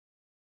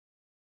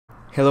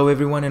Hello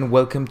everyone and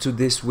welcome to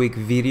this week's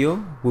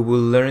video. We will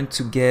learn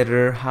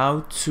together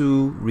how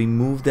to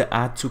remove the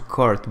add to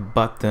cart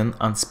button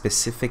on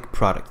specific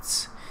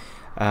products.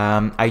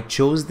 I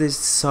chose this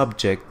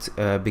subject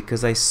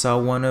because I saw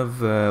one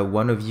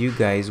of you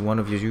guys, one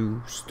of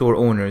you store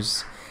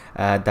owners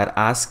that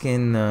asked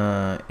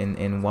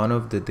in one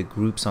of the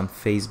groups on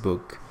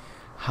Facebook,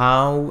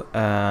 how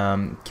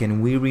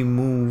can we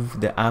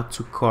remove the add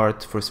to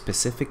cart for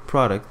specific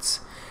products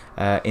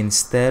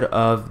instead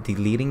of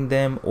deleting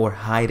them or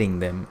hiding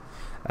them.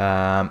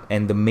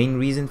 And the main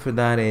reason for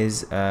that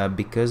is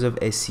because of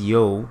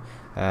SEO.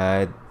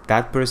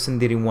 That person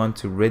didn't want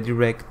to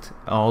redirect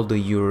all the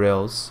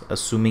URLs,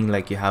 assuming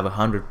like you have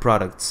 100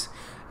 products,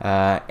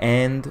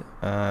 and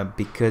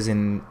because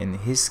in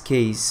his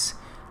case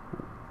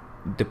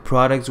the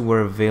products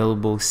were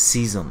available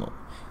seasonal.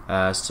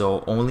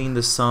 So only in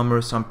the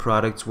summer some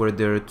products were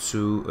there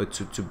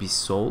to be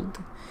sold,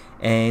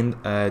 and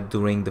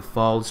during the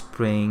fall,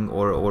 spring,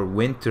 or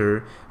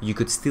winter you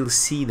could still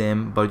see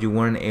them, but you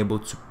weren't able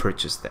to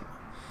purchase them.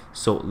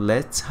 So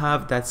let's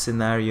have that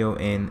scenario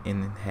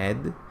in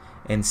head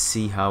and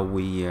see how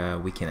we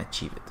can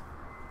achieve it.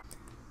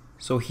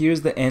 So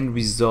here's the end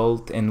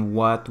result and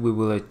what we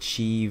will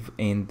achieve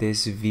in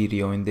this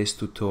video, in this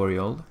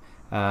tutorial.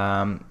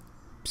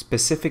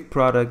 Specific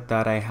product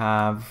that I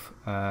have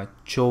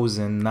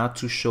chosen not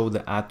to show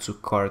the add to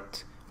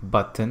cart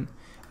button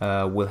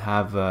will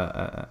have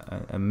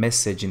a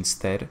message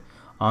instead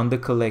on the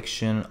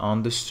collection,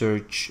 on the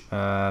search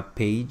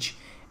page,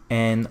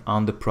 and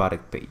on the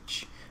product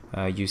page.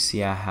 You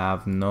see I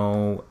have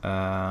no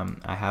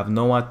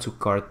add to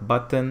cart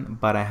button,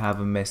 but I have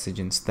a message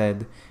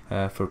instead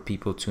for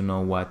people to know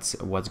what's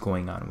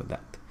going on with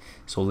that.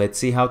 So let's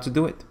see how to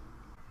do it.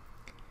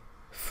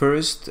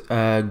 First,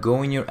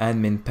 go in your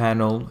admin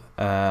panel,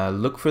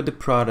 look for the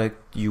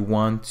product you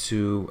want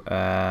to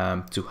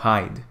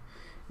hide.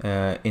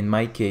 In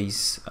my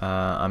case,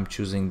 I'm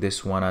choosing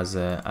this one as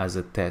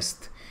a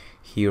test,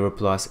 Hero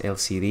Plus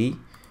LCD.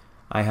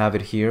 I have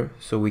it here,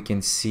 so we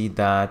can see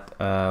that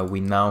we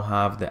now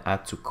have the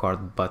add to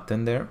cart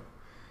button there,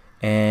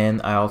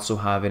 and I also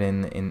have it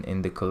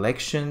in the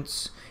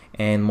collections,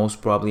 and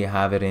most probably I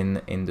have it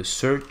in the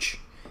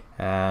search.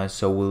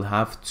 So we'll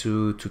have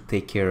to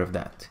take care of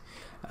that.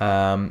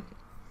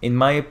 In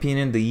my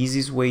opinion, the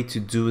easiest way to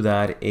do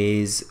that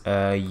is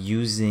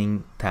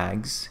using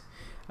tags.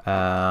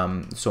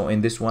 So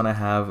in this one I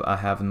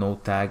have no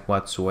tag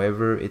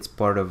whatsoever. It's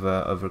part of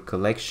a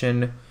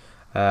collection.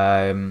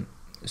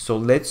 So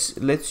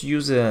let's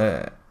use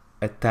a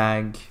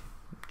tag,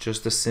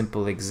 just a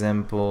simple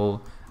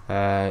example,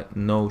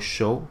 no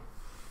show.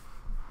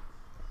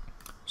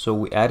 So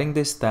we're adding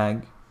this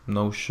tag,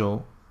 no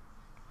show.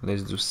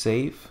 Let's do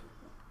save.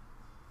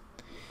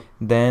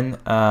 Then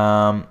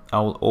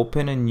I'll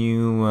open a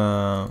new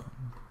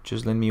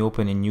just let me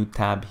open a new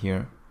tab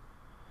here.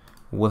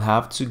 We'll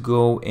have to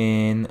go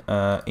in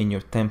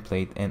your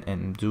template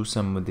and do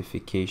some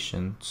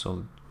modification.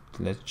 So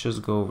let's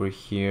just go over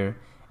here,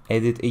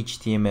 edit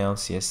HTML,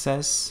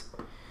 CSS,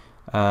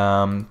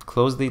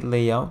 close the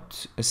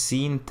layout.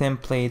 See in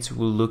templates,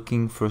 we're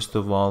looking first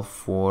of all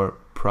for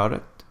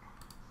product,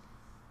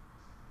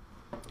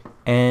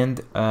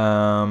 and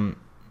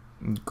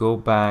go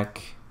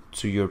back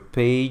to your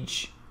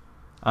page.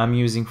 I'm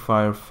using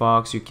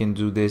Firefox. You can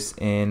do this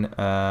in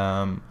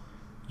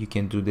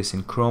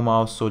Chrome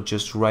also.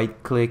 Just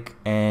right click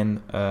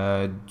and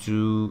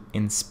do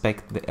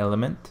inspect the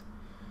element.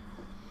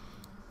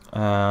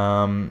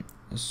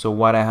 So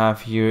what I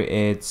have here,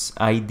 it's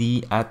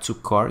ID add to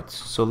cart.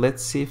 So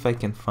let's see if I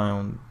can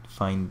find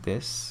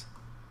this.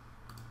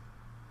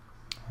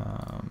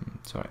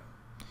 Sorry.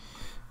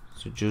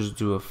 So just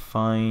do a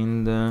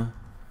find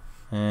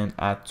and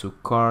add to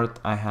cart.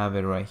 I have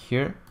it right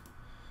here.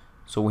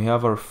 So we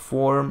have our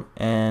form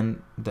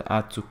and the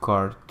add to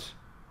cart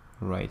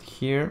right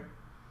here.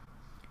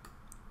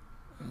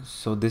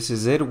 So this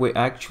is it. We're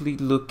actually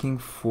looking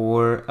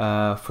for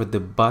the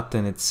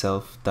button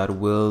itself that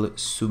will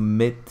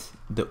submit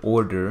the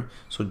order.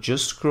 So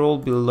just scroll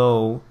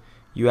below.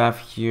 You have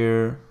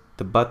here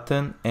the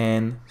button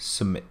and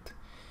submit.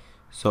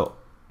 So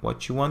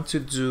what you want to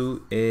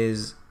do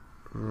is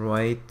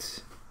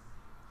write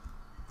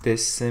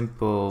this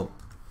simple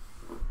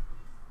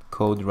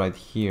code right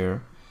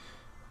here.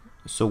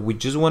 So we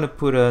just want to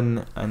put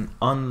an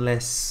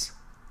unless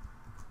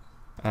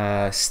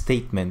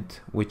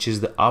statement, which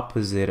is the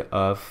opposite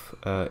of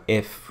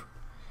if.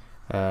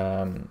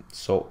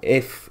 So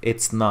if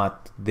it's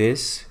not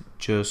this,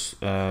 just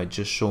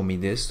show me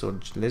this. So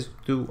let's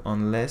do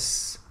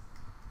unless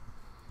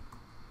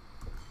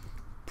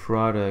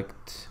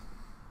product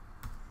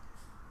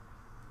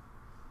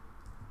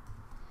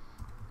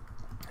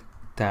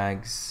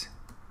tags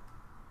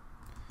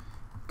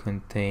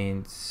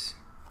contains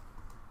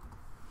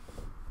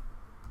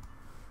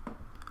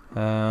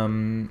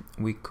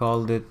we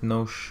called it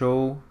no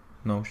show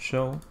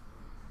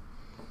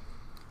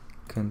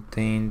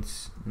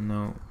contains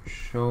no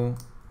show.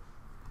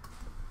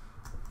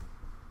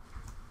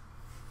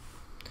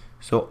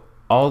 So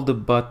all the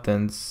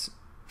buttons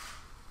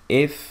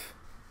if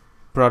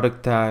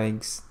product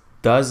tags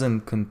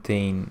doesn't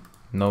contain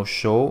no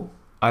show,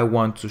 I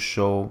want to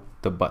show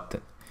the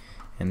button.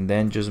 And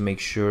then just make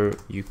sure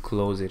you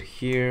close it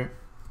here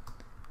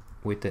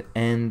with the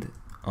end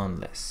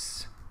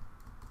unless.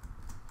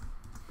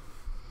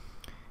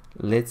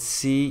 Let's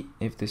see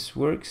if this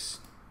works.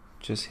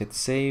 Just hit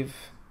save.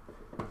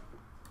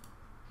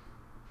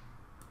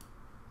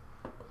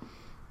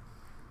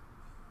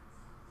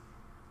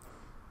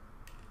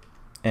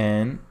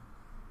 And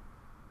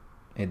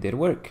it did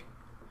work.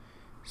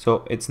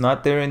 So it's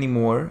not there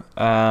anymore,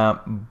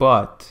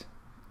 but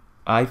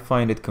I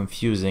find it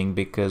confusing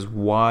because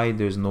why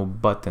there's no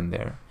button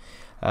there.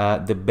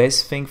 The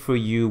best thing for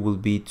you will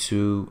be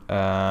to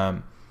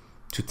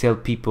tell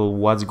people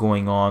what's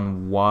going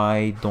on,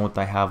 why don't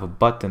I have a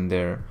button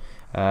there,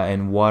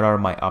 and what are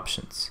my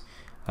options.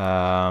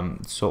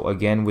 So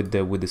again, with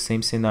the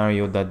same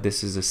scenario that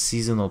this is a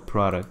seasonal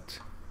product,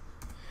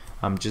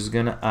 I'm just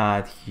gonna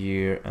add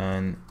here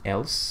an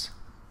else,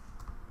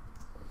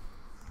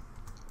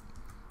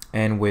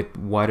 and with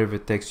whatever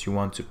text you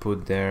want to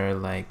put there,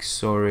 like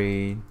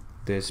sorry,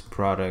 this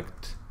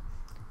product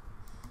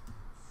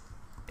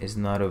is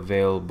not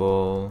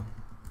available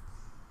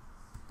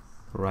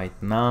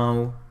right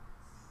now,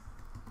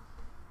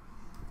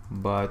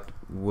 but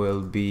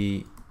will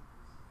be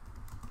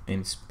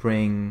in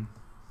spring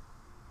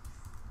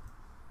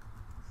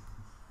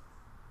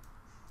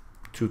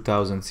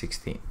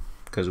 2016,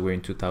 because we're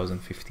in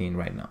 2015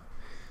 right now.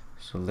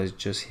 So let's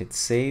just hit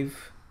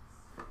save.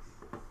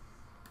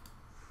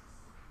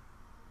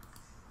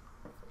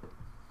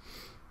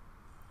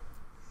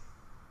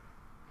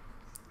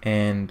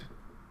 And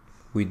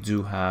we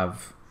do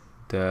have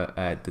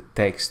the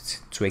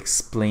text to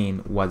explain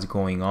what's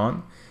going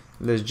on.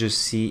 Let's just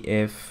see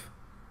if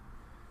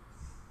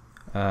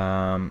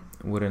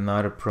with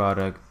another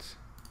product,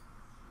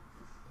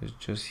 let's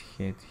just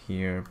hit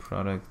here,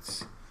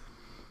 products,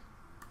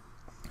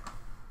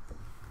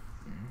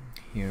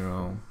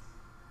 hero,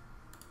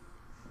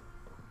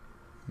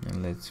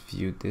 and let's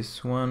view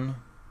this one.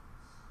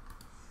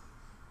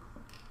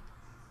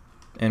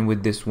 And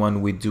with this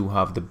one we do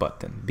have the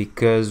button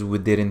because we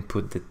didn't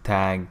put the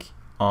tag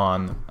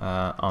on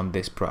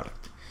this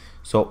product.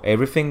 So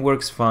everything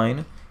works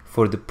fine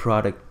for the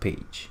product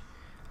page.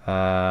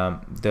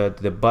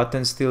 The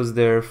button still is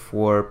there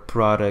for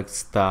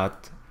products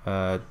that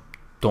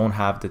don't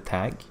have the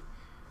tag.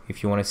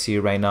 If you want to see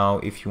it right now,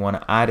 if you want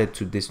to add it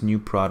to this new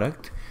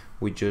product,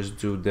 we just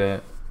do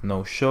the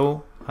no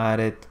show, add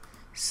it,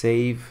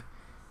 save,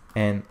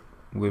 and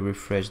we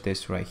refresh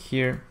this right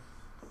here,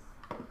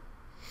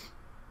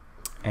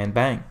 and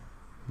bang,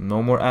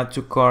 no more add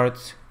to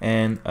cart,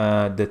 and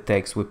the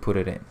text we put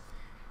it in.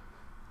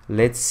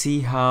 Let's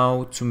see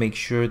how to make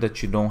sure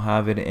that you don't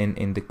have it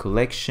in the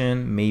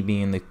collection,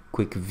 maybe in the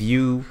quick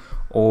view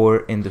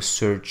or in the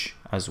search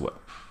as well.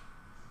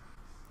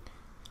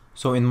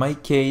 So in my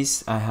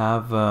case, I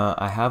have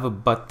a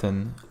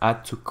button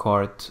add to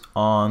cart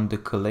on the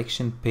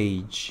collection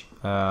page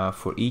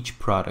for each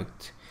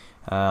product.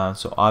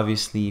 So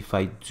obviously, if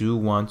I do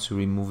want to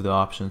remove the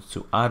options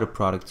to add a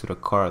product to the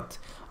cart,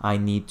 I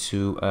need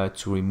to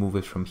remove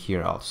it from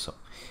here also.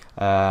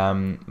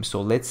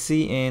 So let's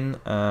see in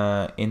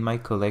my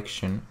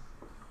collection.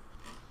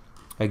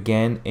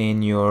 Again,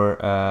 in your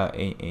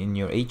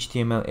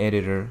HTML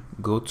editor,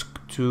 go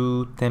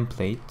to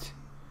template,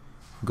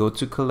 go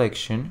to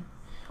collection.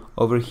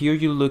 Over here,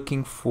 you're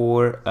looking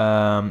for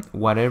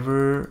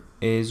whatever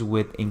is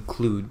with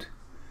include.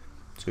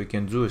 So you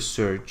can do a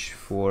search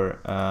for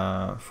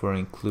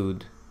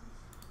include,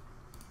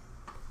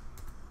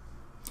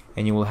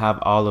 and you will have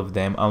all of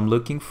them. I'm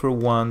looking for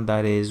one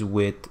that is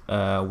with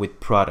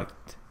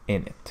product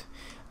in it.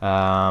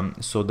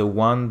 So the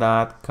one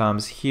that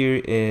comes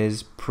here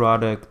is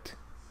product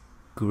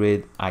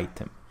grid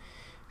item.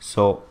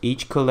 So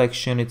each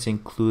collection, it's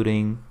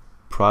including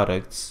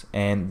products,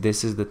 and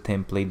this is the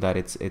template that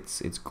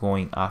it's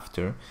going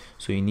after.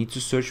 So you need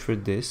to search for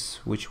this,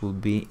 which will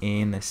be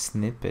in a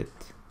snippet.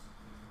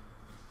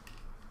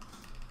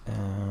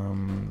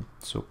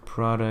 So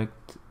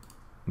product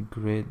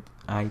grid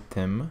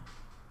item,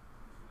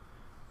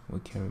 we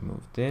can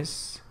remove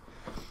this.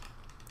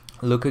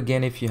 Look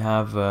again if you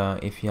have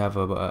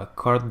a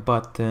cart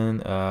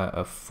button,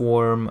 a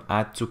form,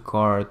 add to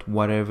cart,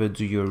 whatever.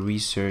 Do your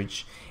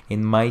research.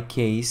 In my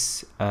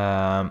case,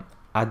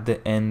 at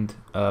the end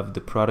of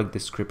the product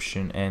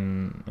description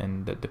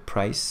and the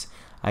price,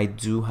 I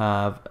do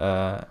have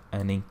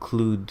an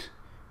include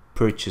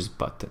purchase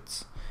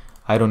buttons.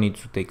 I don't need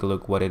to take a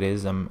look what it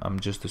is. I'm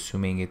just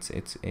assuming it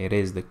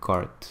is the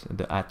cart,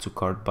 the add to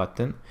cart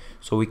button.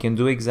 So we can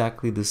do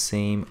exactly the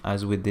same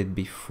as we did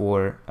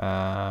before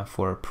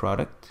for a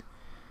product.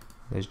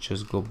 Let's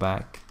just go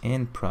back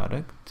in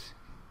product.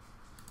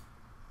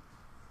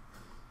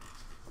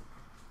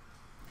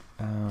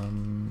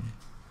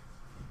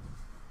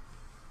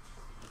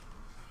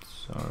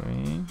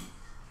 Sorry,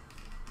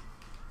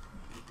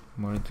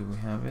 where do we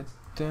have it?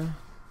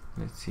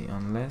 Let's see,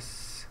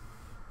 unless.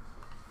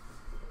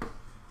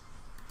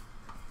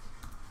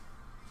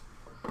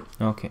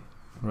 Okay,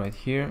 right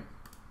here.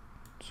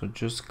 So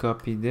just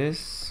copy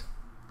this,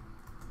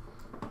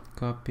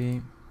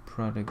 copy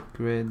product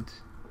grid,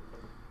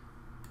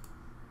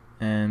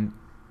 and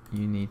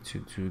you need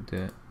to do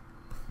the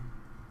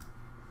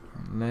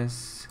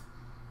unless.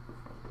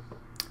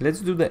 Let's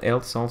do the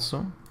else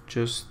also,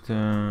 just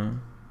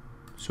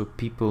so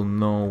people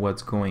know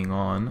what's going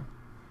on.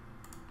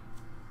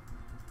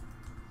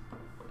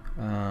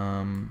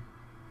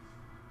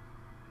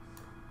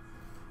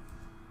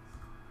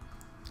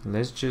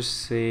 Let's just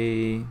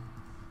say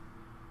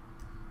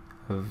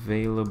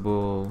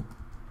available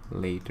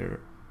later.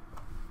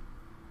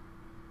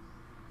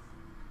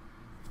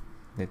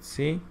 Let's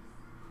see,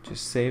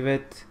 just save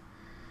it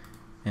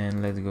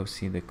and let's go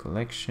see the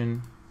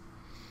collection.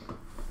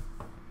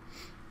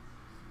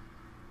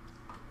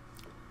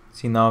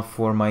 See now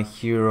for my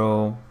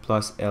hero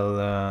plus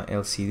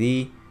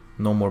LCD,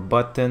 no more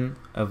button,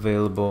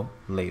 available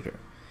later.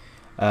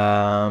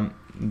 The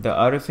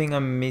other thing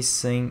I'm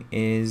missing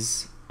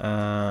is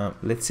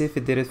let's see if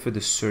it did it for the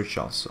search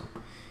also,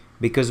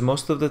 because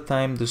most of the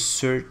time the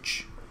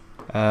search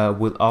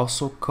will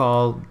also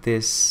call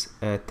this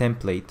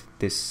template,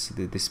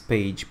 this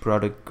page,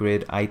 product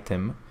grid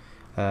item.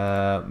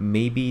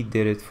 Maybe it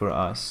did it for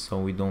us, so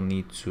we don't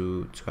need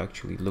to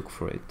actually look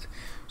for it.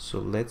 So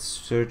let's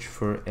search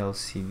for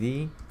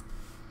LCD.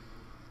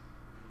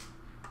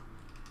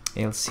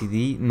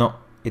 No,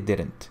 it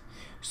didn't.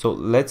 So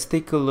let's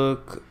take a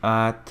look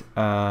at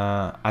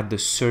the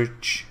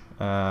search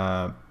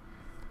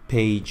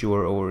page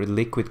or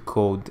liquid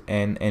code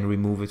and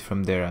remove it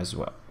from there as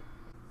well.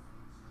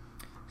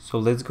 So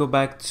let's go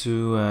back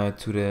to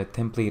the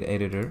template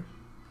editor.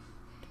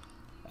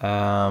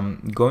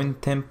 Go in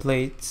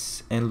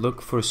templates and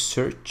look for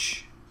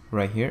search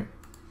right here.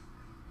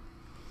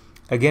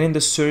 Again, in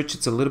the search,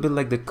 it's a little bit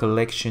like the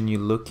collection. You're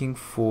looking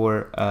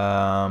for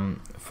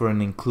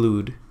an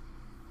include.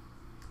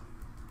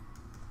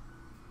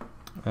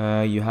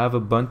 You have a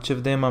bunch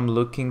of them. I'm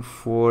looking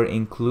for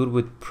include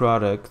with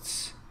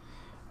products,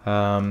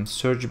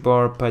 search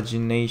bar,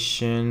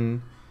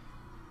 pagination,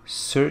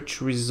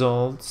 search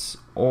results,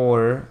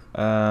 or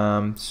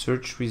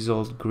search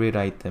result grid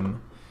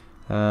item.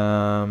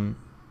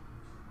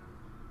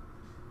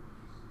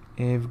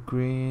 If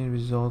grid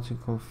results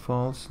equal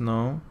false,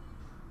 no.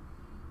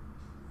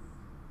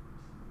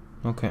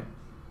 Okay,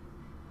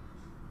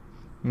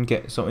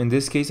 so in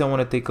this case I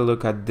want to take a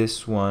look at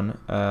this one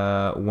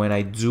when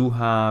I do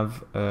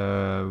have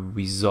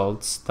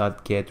results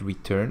that get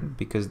returned,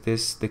 because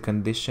the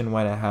condition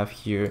what I have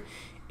here,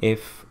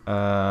 if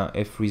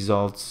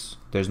results,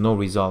 there's no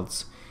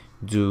results,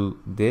 do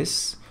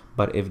this,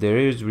 but if there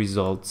is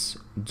results,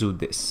 do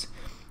this.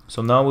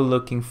 So now we're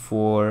looking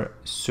for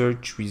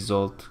search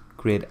result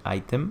grid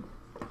item.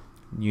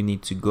 You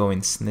need to go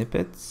in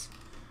snippets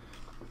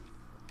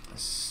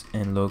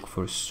and look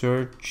for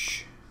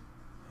search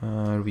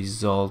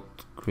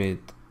result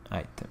grid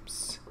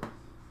items,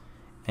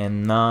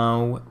 and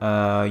now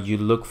you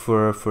look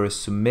for a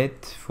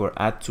submit, for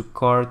add to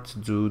cart,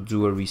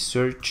 do a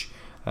research.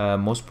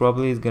 Most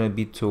probably it's gonna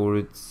be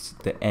towards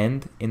the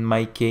end. In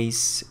my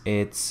case,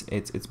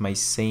 it's my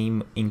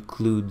same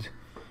include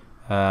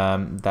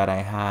that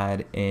I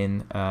had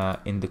in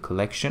the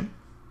collection.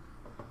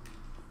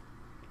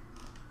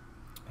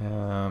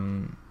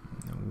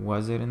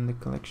 Was it in the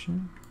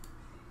collection?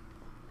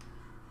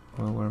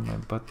 Where my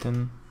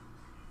button?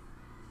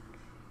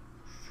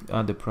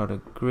 The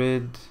product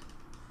grid.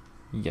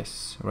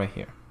 Yes, right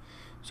here.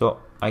 So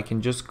I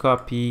can just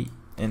copy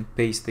and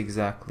paste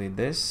exactly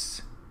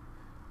this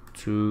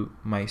to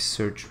my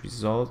search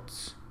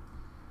results.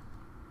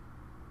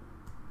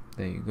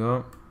 There you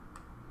go.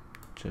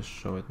 Just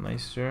show it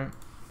nicer.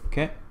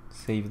 Okay,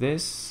 save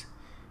this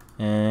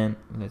and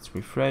let's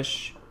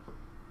refresh.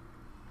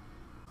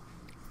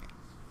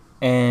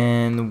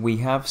 And we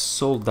have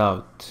sold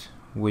out,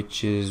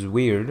 which is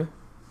weird.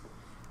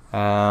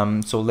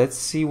 So let's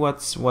see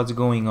what's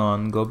going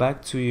on. Go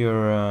back to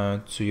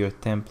your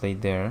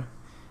template there.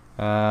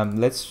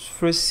 Let's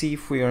first see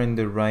if we are in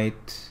the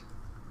right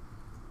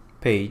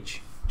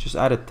page. Just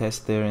add a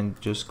test there and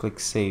just click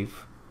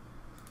save.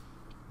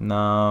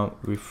 Now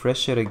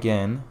refresh it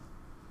again.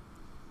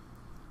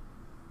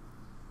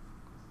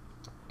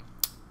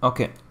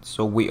 Okay,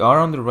 so we are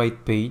on the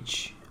right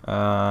page.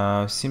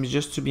 Seems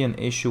just to be an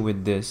issue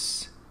with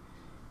this.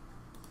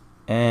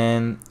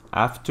 And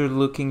after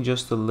looking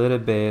just a little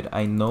bit,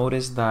 I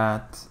noticed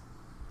that,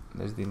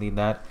 let's delete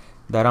that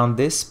on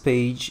this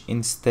page,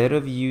 instead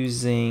of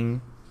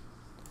using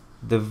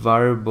the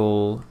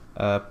variable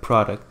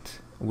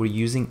product, we're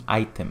using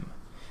item.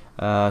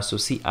 So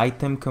see,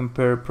 item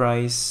compare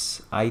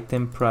price,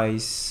 item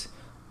price,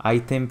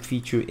 item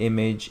feature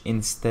image,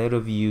 instead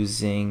of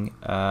using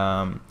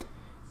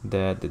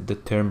the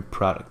term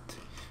product.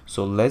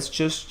 So let's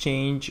just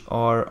change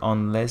our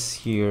unless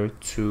here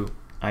to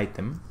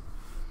item.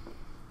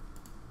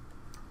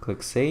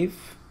 Click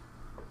save.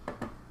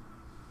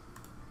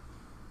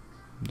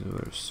 Do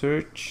a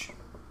search.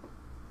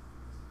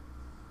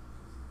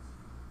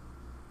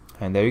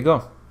 And there you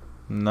go.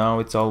 now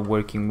it's all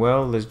working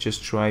well. Let's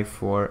just try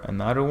for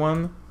another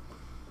one.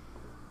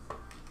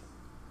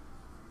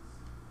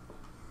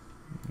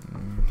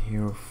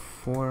 Hero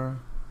 4.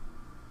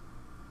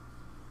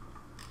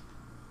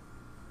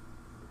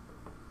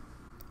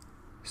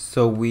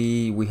 So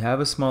we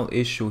have a small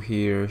issue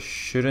here.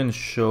 Shouldn't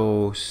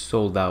show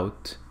sold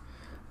out.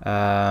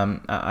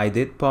 I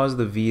did pause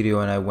the video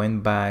and I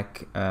went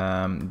back.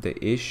 The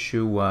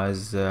issue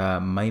was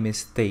my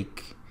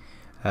mistake,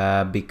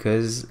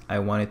 because I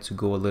wanted to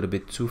go a little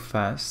bit too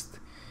fast.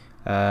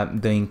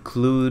 The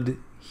include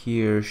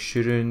here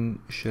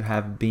should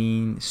have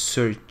been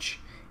search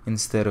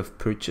instead of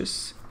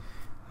purchase.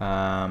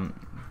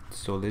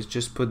 So let's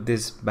just put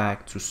this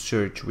back to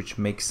search, which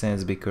makes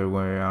sense because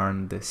we're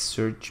on the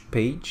search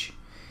page.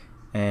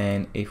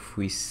 And if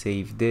we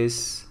save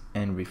this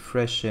and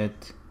refresh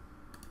it,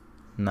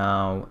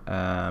 now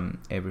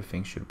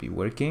everything should be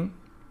working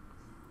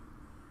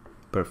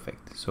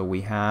perfect. So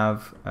we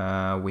have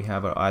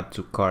our add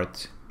to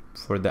cart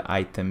for the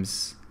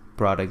items,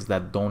 products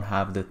that don't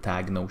have the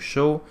tag no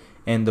show,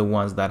 and the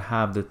ones that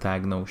have the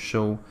tag no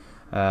show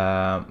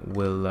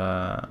will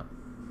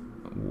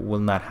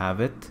not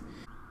have it.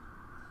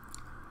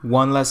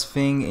 One last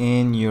thing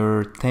in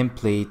your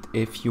template,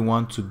 if you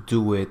want to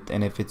do it,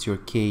 and if it's your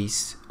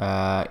case,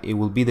 it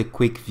will be the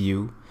quick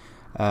view.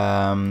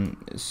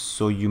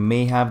 So you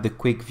may have the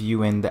quick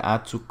view and the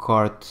add to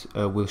cart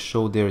will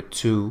show there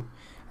too.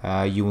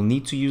 You will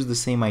need to use the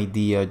same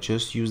idea,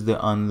 just use the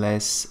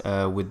unless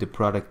with the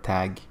product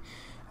tag,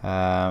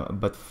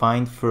 but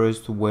find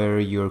first where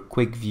your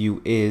quick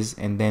view is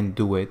and then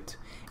do it.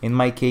 In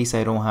my case,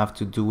 I don't have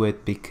to do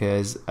it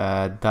because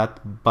that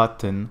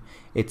button,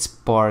 it's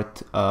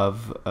part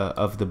of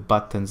the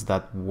buttons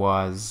that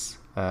was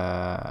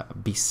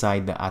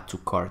beside the add to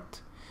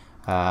cart.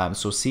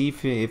 So see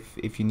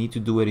if you need to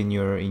do it in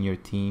your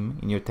team,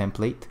 in your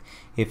template.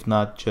 If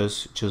not,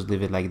 just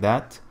leave it like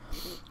that.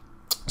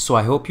 So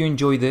I hope you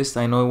enjoyed this.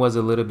 I know it was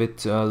a little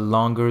bit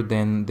longer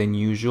than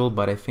usual,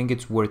 but I think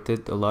it's worth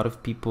it. A lot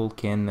of people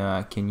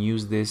can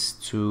use this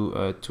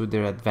to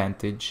their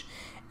advantage,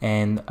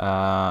 and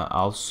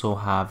also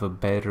have a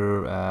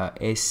better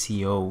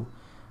SEO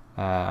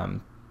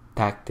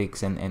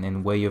tactics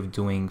and way of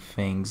doing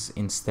things,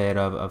 instead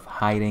of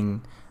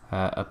hiding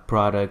a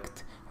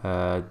product,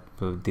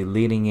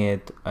 deleting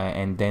it,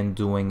 and then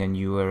doing an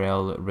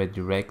URL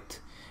redirect,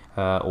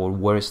 or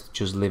worse,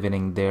 just leaving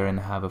it there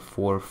and have a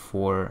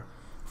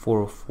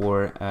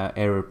 404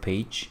 error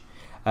page.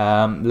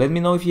 Let me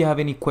know if you have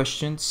any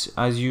questions.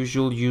 As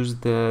usual, use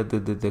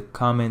the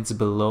comments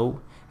below.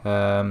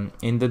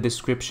 In the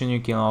description, you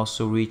can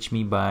also reach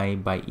me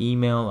by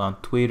email, on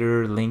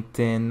Twitter,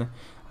 LinkedIn,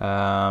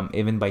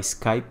 even by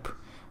Skype.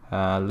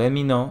 Let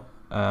me know.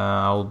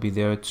 I'll be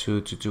there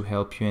to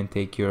help you and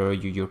take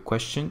your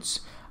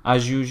questions.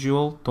 As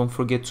usual, don't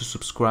forget to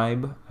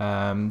subscribe,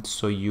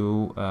 so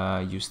you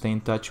stay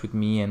in touch with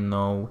me and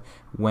know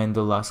when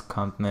the last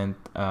content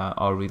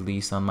are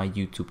released on my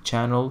YouTube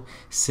channel,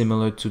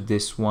 similar to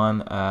this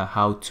one,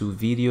 how-to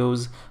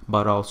videos,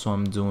 but also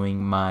I'm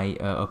doing my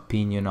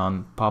opinion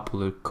on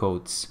popular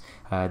codes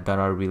that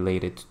are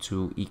related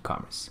to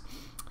e-commerce.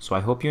 So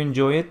I hope you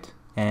enjoy it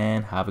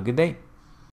and have a good day.